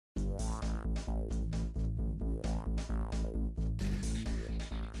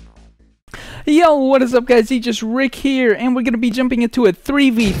Yo, what is up guys, just Rick here, and we're going to be jumping into a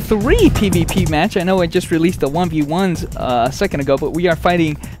 3v3 PvP match. I know I just released the 1v1s a second ago, but we are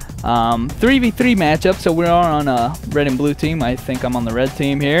fighting 3v3 matchup, so we are on a red and blue team. I think I'm on the red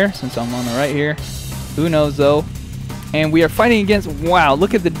team here, since I'm on the right here. Who knows though. And we are fighting against, wow,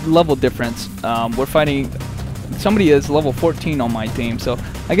 look at the level difference. We're fighting, somebody is level 14 on my team, so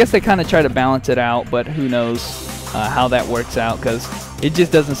I guess they kind of try to balance it out, but who knows how that works out, because it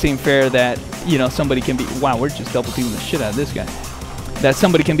just doesn't seem fair that, you know, somebody can be, wow, we're just double teaming the shit out of this guy, that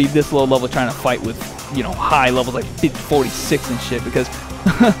somebody can be this low level trying to fight with, you know, high levels like 46 and shit, because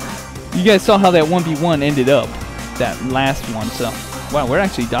you guys saw how that 1v1 ended up, that last one. So wow, we're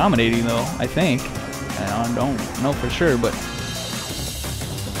actually dominating though, I think. I don't know for sure, but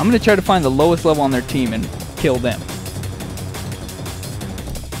I'm gonna try to find the lowest level on their team and kill them.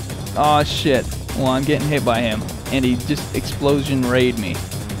 Oh shit, well, I'm getting hit by him, and he just explosion raid me,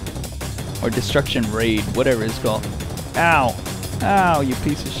 or destruction raid, whatever it's called. Ow, ow, you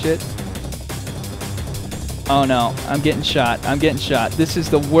piece of shit. Oh no, I'm getting shot, I'm getting shot. This is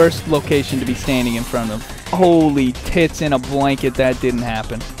the worst location to be standing in front of. Holy tits in a blanket, that didn't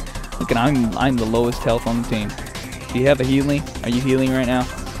happen. Look, at I'm the lowest health on the team. Do you have a healing? Are you healing right now?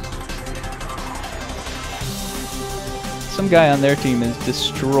 Some guy on their team is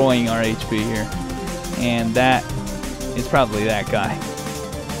destroying our HP here, and that is probably that guy.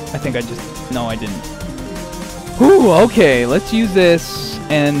 I think I just, no I didn't. Ooh, okay, let's use this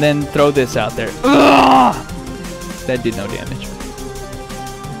and then throw this out there. Ugh! That did no damage.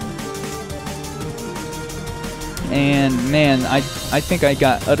 And man, I think I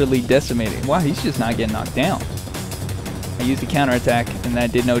got utterly decimated. Wow, he's just not getting knocked down. I used a counterattack and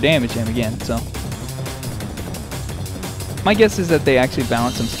that did no damage to him again, so. My guess is that they actually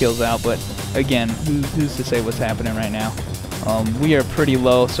balance some skills out, but again, who's to say what's happening right now? We are pretty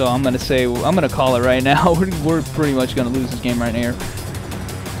low, so I'm gonna call it right now. We're pretty much gonna lose this game right here.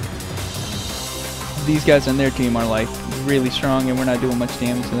 These guys on their team are like really strong, and we're not doing much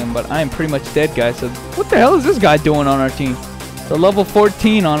damage to them. But I am pretty much dead, guys. So what the hell is this guy doing on our team? The level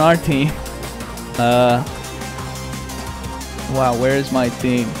 14 on our team. Wow, where is my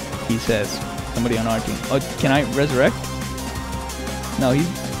team? He says somebody on our team. Oh, can I resurrect? No,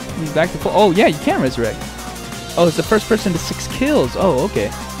 he's back to full. Oh yeah, you can resurrect. Oh, it's the first person to 6 kills. Oh,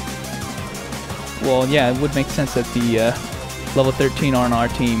 okay. Well, yeah, it would make sense that the level 13 on our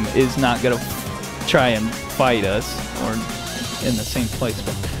team is not gonna try and fight us or in the same place.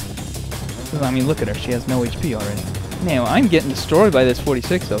 But I mean, look at her. She has no HP already. Man, I'm getting destroyed by this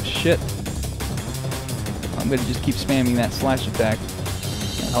 46 though. Shit. I'm gonna just keep spamming that slash attack,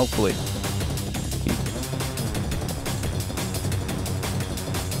 and hopefully.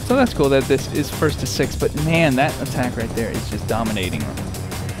 So that's cool that this is first to 6, but man, that attack right there is just dominating.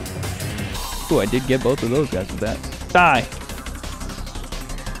 Ooh, I did get both of those guys with that. Die!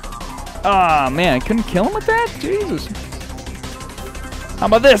 Ah, man, I couldn't kill him with that? Jesus. How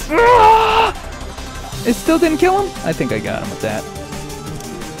about this? Ah! It still didn't kill him? I think I got him with that.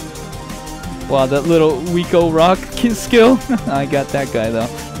 Wow, that little Weeko rock skill. I got that guy, though.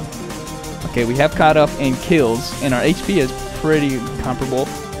 Okay, we have caught up in kills, and our HP is pretty comparable.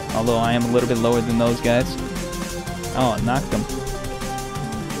 Although I am a little bit lower than those guys. Oh, I knocked them.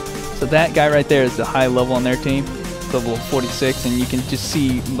 So that guy right there is the high level on their team. Level 46, and you can just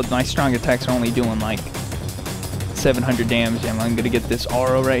see my strong attacks are only doing like 700 damage. And I'm gonna get this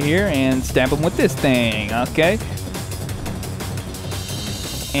aura right here and stab him with this thing. Okay.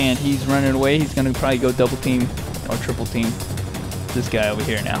 And he's running away. He's gonna probably go double team or triple team this guy over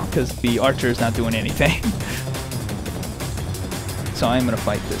here now, because the archer is not doing anything. So I'm gonna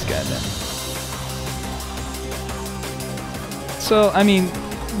fight this guy then. So I mean,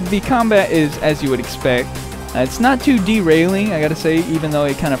 the combat is as you would expect. It's not too derailing, I gotta say, even though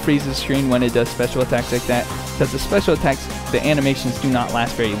it kind of freezes the screen when it does special attacks like that, because the special attacks, the animations do not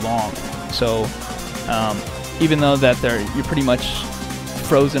last very long. So even though that you're pretty much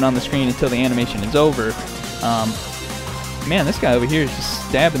frozen on the screen until the animation is over, man, this guy over here is just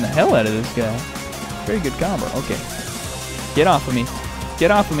stabbing the hell out of this guy. Very good combo. Okay. Get off of me.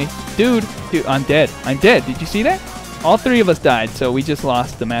 Get off of me. Dude, I'm dead. I'm dead. Did you see that? All 3 of us died, so we just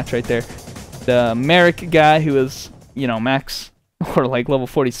lost the match right there. The Merrick guy who was, you know, max, or like level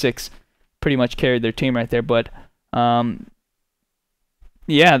 46, pretty much carried their team right there. But,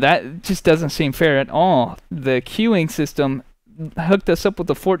 yeah, that just doesn't seem fair at all. The queuing system hooked us up with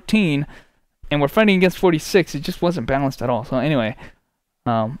the 14, and we're fighting against 46. It just wasn't balanced at all. So anyway,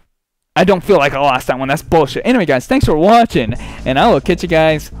 I don't feel like I lost that one. That's bullshit. Anyway, guys, thanks for watching, and I will catch you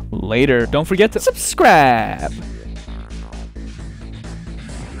guys later. Don't forget to subscribe.